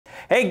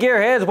Hey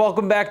Gearheads,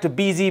 welcome back to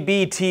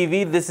BZB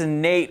TV. This is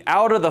Nate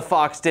out of the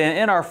Fox Den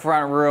in our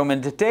front room,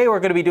 and today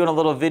we're going to be doing a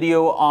little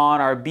video on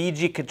our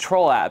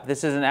Control-App.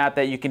 This is an app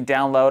that you can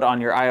download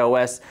on your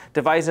iOS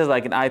devices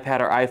like an iPad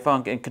or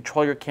iPhone and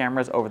control your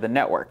cameras over the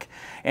network.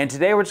 And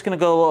today we're just going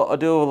to go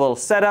do a little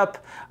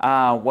setup,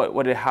 how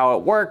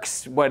it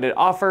works, what it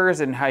offers,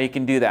 and how you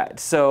can do that.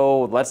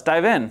 So let's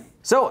dive in.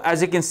 So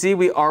as you can see,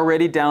 we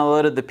already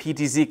downloaded the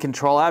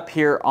PTZ-Control-App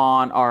here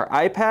on our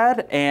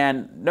iPad,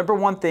 and number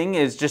one thing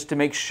is just to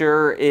make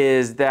sure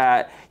is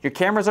that your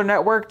cameras are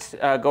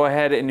networked. Go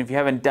ahead, and if you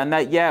haven't done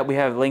that yet, we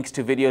have links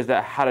to videos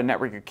that how to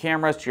network your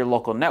cameras to your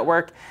local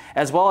network,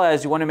 as well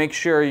as you want to make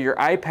sure your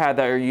iPad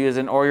that you're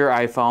using or your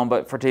iPhone,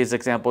 but for today's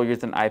example, you're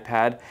using an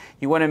iPad,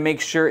 you want to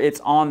make sure it's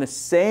on the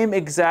same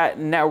exact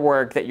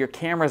network that your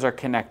cameras are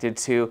connected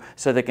to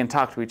so they can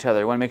talk to each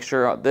other. You want to make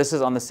sure this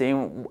is on the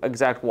same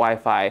exact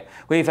Wi-Fi.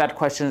 We've had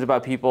questions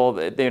about people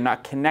that they're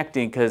not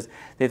connecting because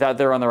they thought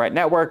they were on the right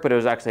network, but it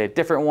was actually a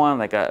different one,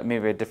 like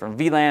maybe a different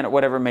VLAN or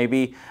whatever it may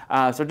be.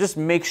 So just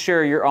make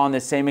sure you're on the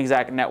same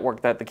exact network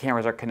that the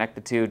cameras are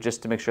connected to,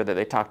 just to make sure that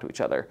they talk to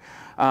each other.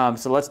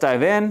 So let's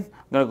dive in. I'm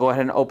going to go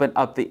ahead and open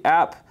up the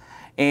app.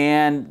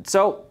 And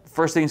so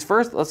first things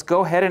first, let's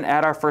go ahead and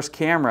add our first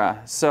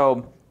camera.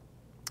 So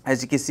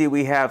as you can see,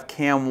 we have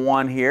cam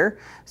 1 here.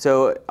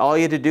 So all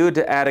you have to do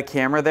to add a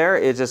camera there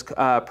is just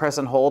press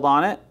and hold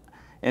on it,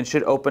 and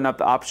should open up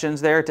the options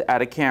there to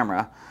add a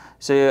camera.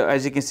 So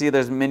as you can see,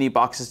 there's many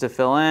boxes to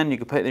fill in. You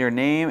can put in your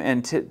name,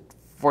 and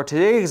for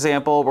today's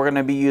example, we're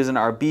gonna be using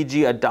our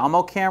BG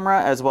Adamo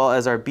camera as well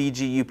as our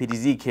BG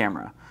PTZ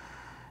camera.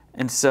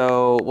 And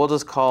so we'll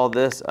just call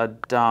this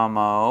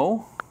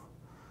Adamo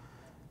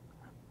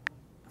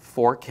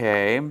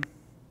 4K.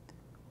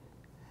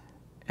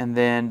 And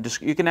then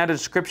you can add a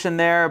description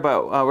there,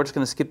 but we're just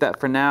gonna skip that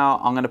for now.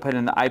 I'm gonna put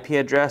in the IP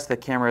address. The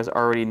camera is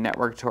already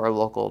networked to our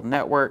local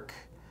network.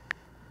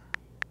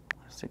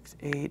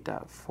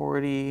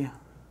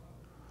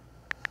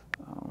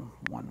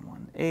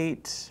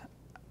 68.40.118.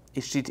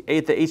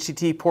 HTT, the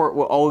HTT port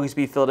will always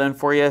be filled in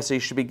for you, so you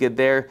should be good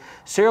there.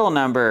 Serial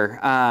number.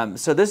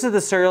 So this is the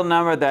serial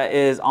number that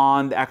is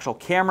on the actual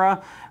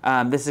camera.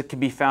 This can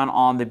be found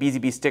on the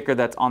BZB sticker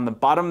that's on the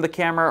bottom of the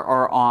camera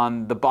or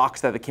on the box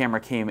that the camera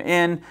came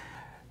in.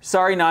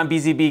 Sorry,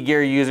 non-BZB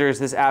gear users,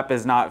 this app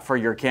is not for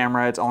your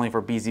camera. It's only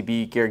for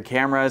BZB geared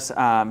cameras.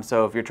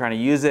 So if you're trying to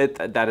use it,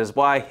 that is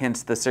why,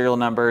 hence the serial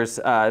numbers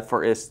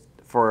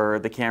for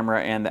the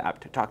camera and the app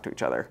to talk to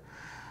each other.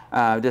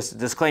 Just a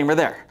disclaimer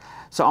there.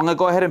 So I'm gonna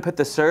go ahead and put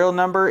the serial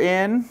number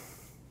in.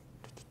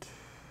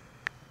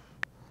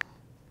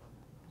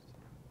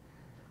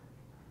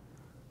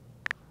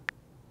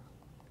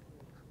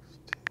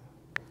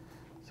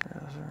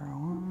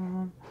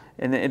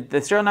 And the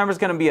serial number is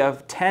going to be a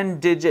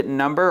 10-digit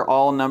number,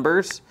 all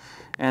numbers.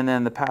 And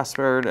then the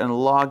password and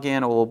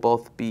login will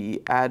both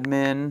be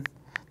admin.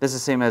 This is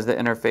the same as the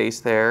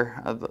interface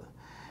there.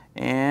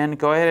 And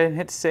go ahead and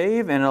hit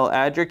save, and it'll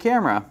add your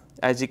camera.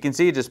 As you can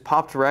see, it just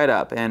popped right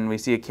up, and we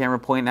see a camera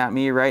pointing at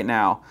me right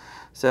now.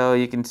 So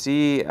you can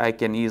see I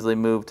can easily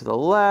move to the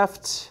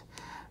left,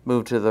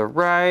 move to the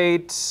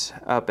right,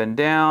 up and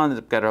down.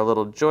 We've got our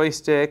little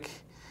joystick.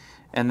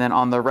 And then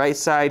on the right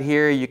side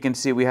here, you can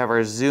see we have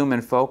our zoom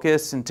and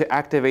focus. And to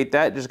activate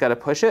that, just got to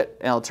push it.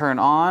 It'll turn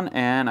on,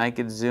 and I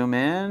could zoom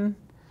in,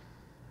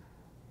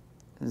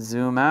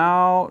 zoom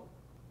out,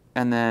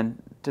 and then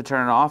to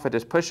turn it off, I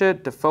just push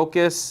it. To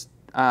focus,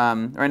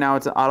 right now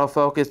it's an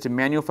autofocus. To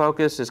manual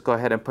focus, just go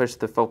ahead and push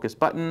the focus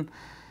button,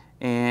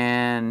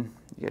 and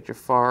you get your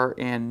far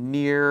and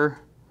near.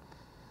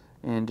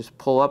 And just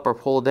pull up or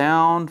pull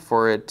down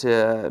for it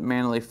to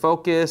manually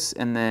focus,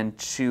 and then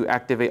to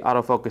activate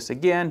autofocus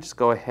again, just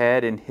go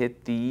ahead and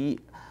hit the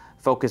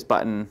focus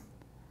button,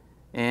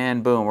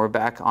 and boom, we're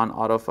back on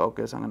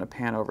autofocus. I'm going to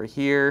pan over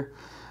here.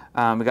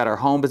 We got our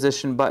home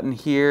position button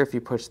here. If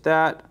you push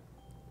that,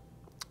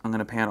 I'm going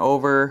to pan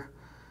over.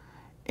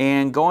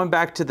 And going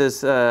back to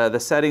this, the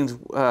settings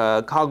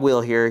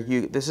cogwheel here,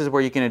 this is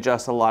where you can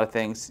adjust a lot of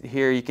things.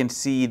 Here you can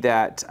see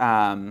that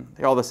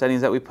all the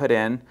settings that we put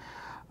in.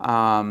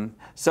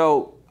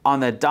 So on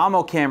the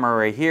Adamo camera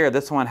right here,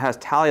 this one has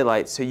tally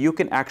lights, so you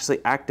can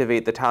actually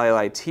activate the tally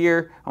lights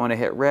here. I want to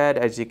hit red.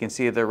 As you can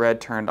see, the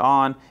red turned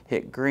on.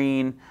 Hit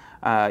green.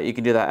 You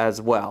can do that as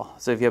well.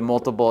 So if you have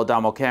multiple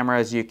Adamo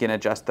cameras, you can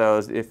adjust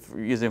those if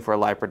you're using for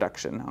live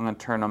production. I'm going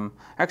to turn them,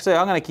 actually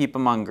I'm going to keep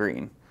them on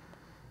green.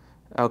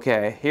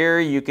 Okay,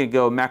 here you can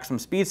go maximum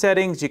speed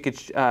settings. You could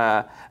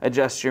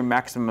adjust your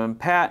maximum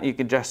pat. You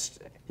can adjust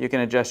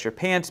your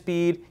pan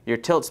speed, your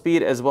tilt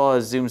speed, as well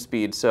as zoom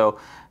speed. So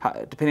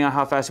depending on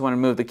how fast you want to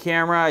move the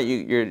camera,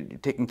 you're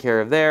taken care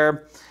of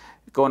there.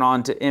 Going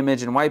on to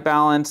image and white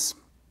balance.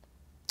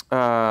 You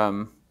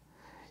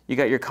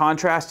got your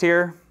contrast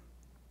here.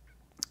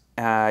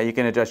 You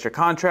can adjust your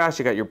contrast.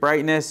 You got your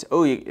brightness.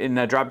 Oh, in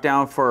a drop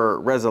down for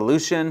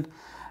resolution.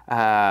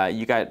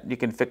 You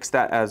can fix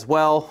that as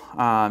well,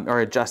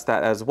 or adjust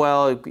that as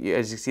well.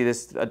 As you see,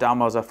 this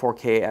Adamo is a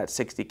 4K at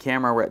 60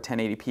 camera. We're at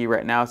 1080p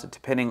right now, so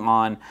depending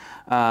on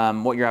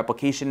what your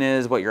application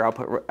is, what your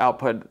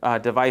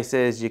output device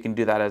is, you can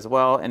do that as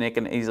well, and it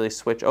can easily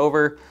switch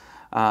over.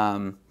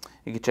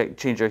 You can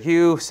change your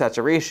hue,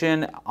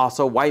 saturation,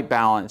 also white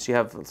balance. You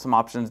have some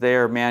options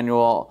there.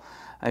 Manual.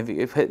 If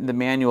you hit the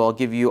manual, it'll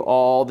give you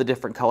all the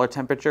different color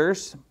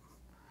temperatures,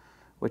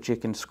 which you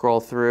can scroll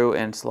through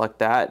and select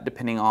that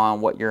depending on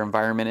what your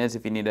environment is,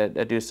 if you need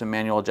to do some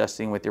manual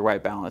adjusting with your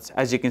white balance.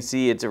 As you can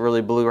see, it's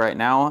really blue right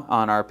now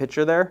on our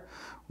picture there.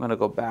 I'm gonna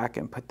go back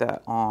and put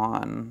that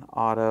on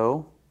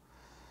auto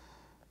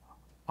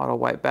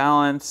white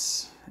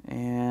balance,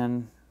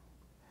 and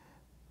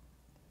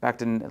back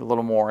to a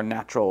little more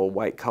natural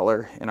white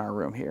color in our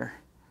room here.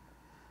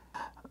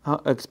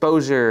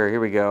 Exposure,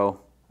 here we go.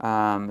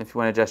 If you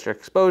want to adjust your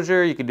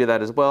exposure, you can do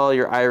that as well.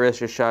 Your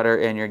iris, your shutter,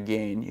 and your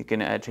gain. You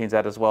can change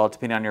that as well,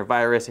 depending on your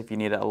virus, if you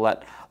need to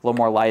let a little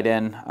more light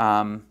in,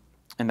 and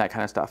that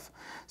kind of stuff.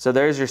 So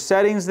there's your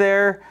settings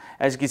there.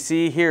 As you can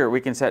see here,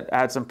 we can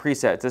add some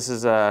presets. This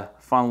is a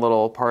fun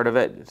little part of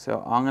it.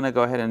 So I'm going to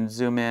go ahead and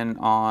zoom in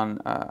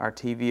on our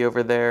TV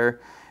over there,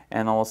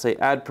 and then we'll say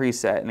add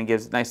preset, and it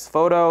gives a nice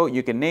photo.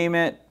 You can name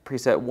it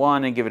preset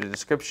 1 and give it a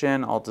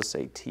description. I'll just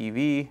say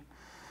TV.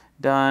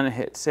 Done,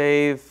 hit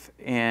save,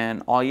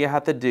 and all you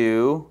have to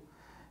do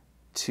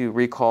to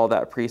recall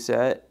that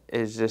preset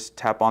is just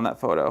tap on that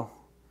photo.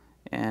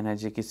 And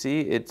as you can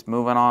see, it's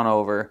moving on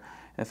over.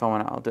 If I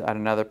want to add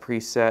another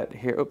preset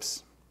here,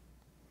 oops.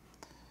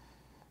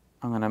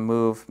 I'm gonna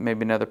move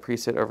maybe another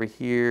preset over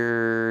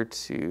here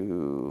we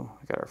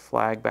got our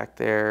flag back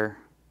there.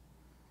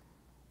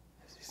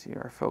 As you see,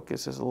 our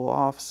focus is a little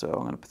off, so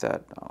I'm gonna put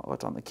that,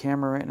 what's on the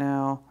camera right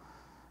now.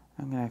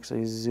 I'm gonna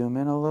actually zoom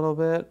in a little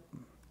bit.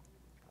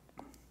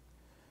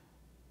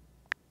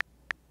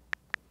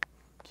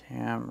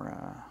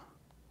 Camera.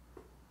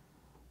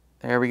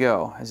 There we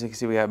go. As you can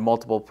see, we have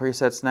multiple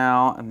presets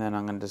now, and then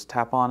I'm going to just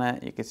tap on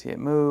it. You can see it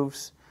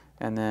moves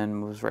and then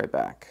moves right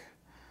back.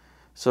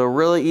 So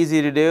really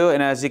easy to do,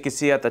 and as you can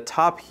see at the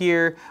top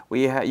here,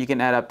 you can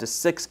add up to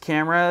 6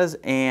 cameras,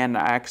 and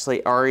I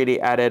actually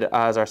already added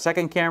as our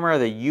second camera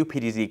the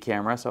PTZ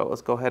camera. So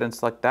let's go ahead and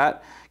select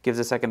that. Gives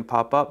a second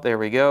pop up. There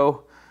we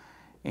go,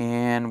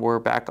 and we're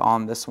back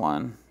on this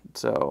one.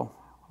 So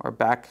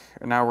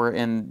now we're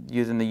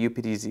using the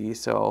PTZ,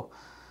 so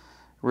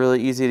really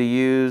easy to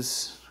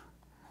use.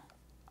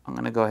 I'm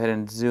gonna go ahead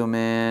and zoom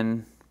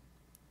in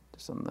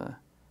just on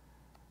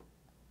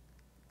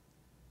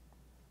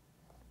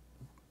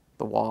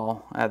the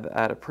wall, add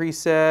a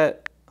preset.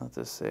 Let's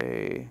just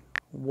say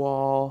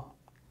wall,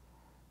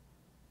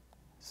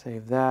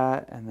 save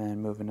that, and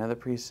then move another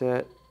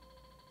preset.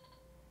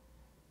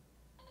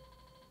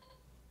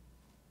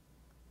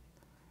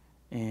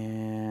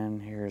 And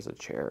here's a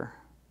chair.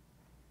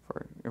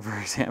 For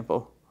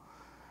example,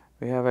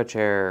 we have a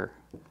chair,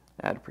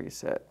 add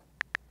preset,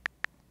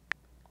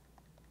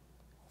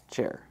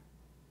 chair.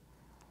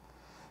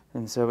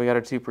 And so we got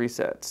our 2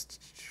 presets.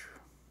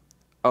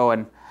 Oh,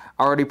 and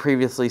I already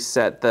previously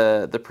set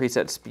the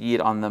preset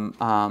speed on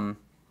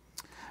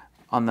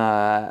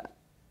the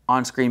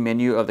on-screen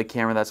menu of the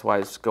camera. That's why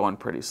it's going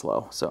pretty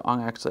slow. So I'm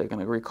actually going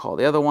to recall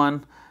the other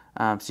one.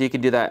 So you can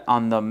do that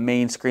on the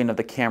main screen of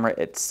the camera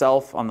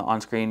itself. On the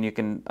on-screen, you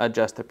can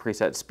adjust the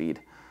preset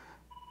speed.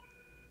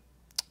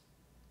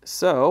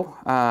 So,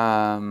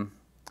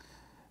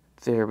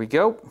 there we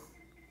go.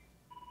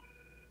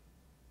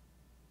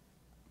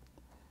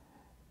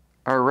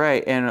 All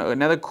right, and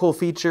another cool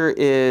feature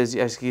is,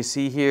 as you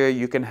see here,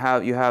 you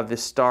have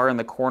this star in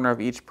the corner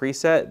of each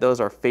preset. Those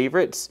are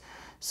favorites.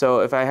 So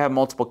if I have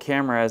multiple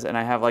cameras and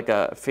I have like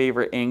a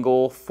favorite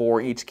angle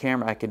for each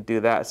camera, I can do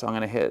that. So I'm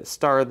gonna hit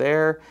star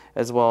there,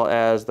 as well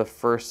as the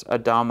first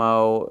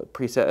Adamo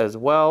preset as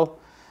well.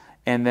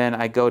 And then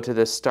I go to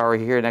this star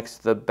here next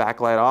to the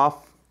backlight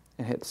off,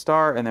 and hit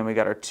star, and then we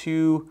got our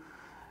two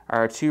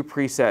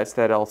presets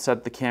that'll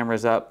set the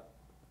cameras up,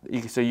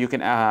 so you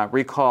can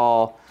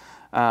recall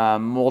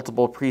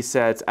multiple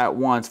presets at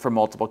once for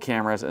multiple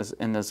cameras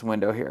in this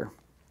window here.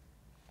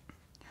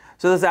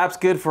 So this app's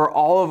good for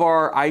all of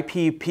our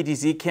IP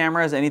PTZ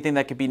cameras, anything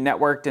that could be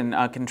networked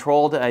and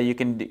controlled. You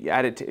can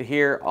add it to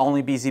here,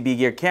 only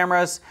BZBGEAR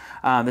cameras.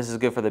 This is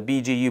good for the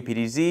BG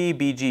PTZ,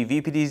 BG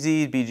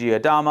VPTZ, BG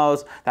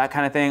Adamos, that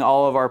kind of thing.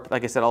 All of our,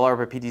 like I said, all of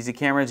our PTZ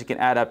cameras, you can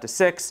add up to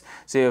 6.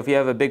 So if you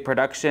have a big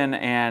production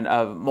and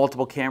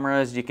multiple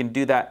cameras, you can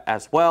do that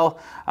as well.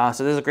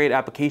 So this is a great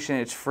application.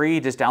 It's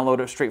free. Just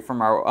download it straight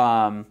from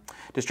our,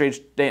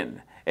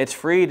 it's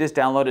free, just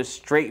download it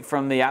straight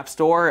from the App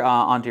Store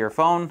onto your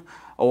phone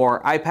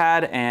or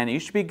iPad, and you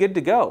should be good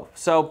to go.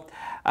 So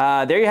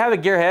there you have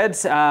it,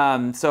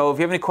 Gearheads. So if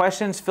you have any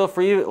questions, feel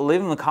free to leave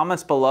them in the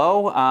comments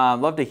below.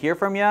 Love to hear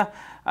from you.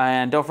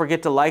 And don't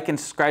forget to like and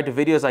subscribe to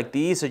videos like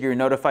these so you're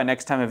notified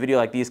next time a video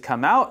like these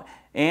come out.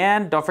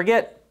 And don't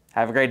forget,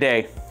 have a great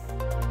day.